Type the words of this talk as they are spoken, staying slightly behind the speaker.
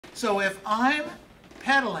So if I'm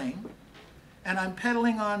pedaling, and I'm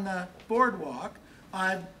pedaling on the boardwalk,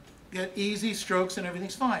 I get easy strokes and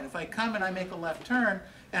everything's fine. If I come and I make a left turn,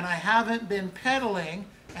 and I haven't been pedaling,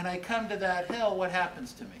 and I come to that hill, what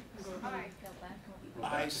happens to me?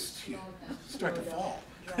 I start to fall.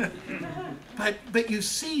 But you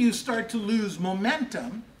see, you start to lose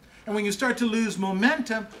momentum, and when you start to lose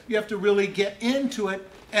momentum, you have to really get into it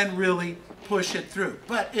and really push it through.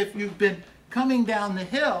 But if you've been coming down the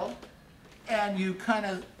hill and you kind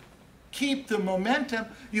of keep the momentum,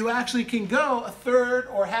 you actually can go a third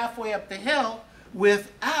or halfway up the hill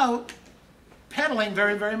without pedaling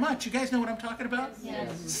very, very much. You guys know what I'm talking about?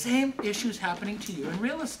 Yes. Same issues happening to you in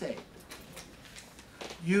real estate.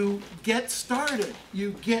 You get started,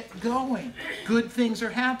 you get going, good things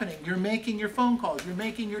are happening, you're making your phone calls, you're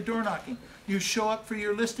making your door knocking, you show up for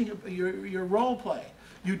your listing, your role play,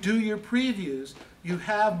 you do your previews, you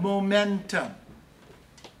have momentum.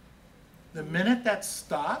 The minute that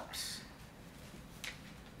stops,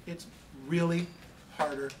 it's really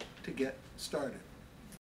harder to get started.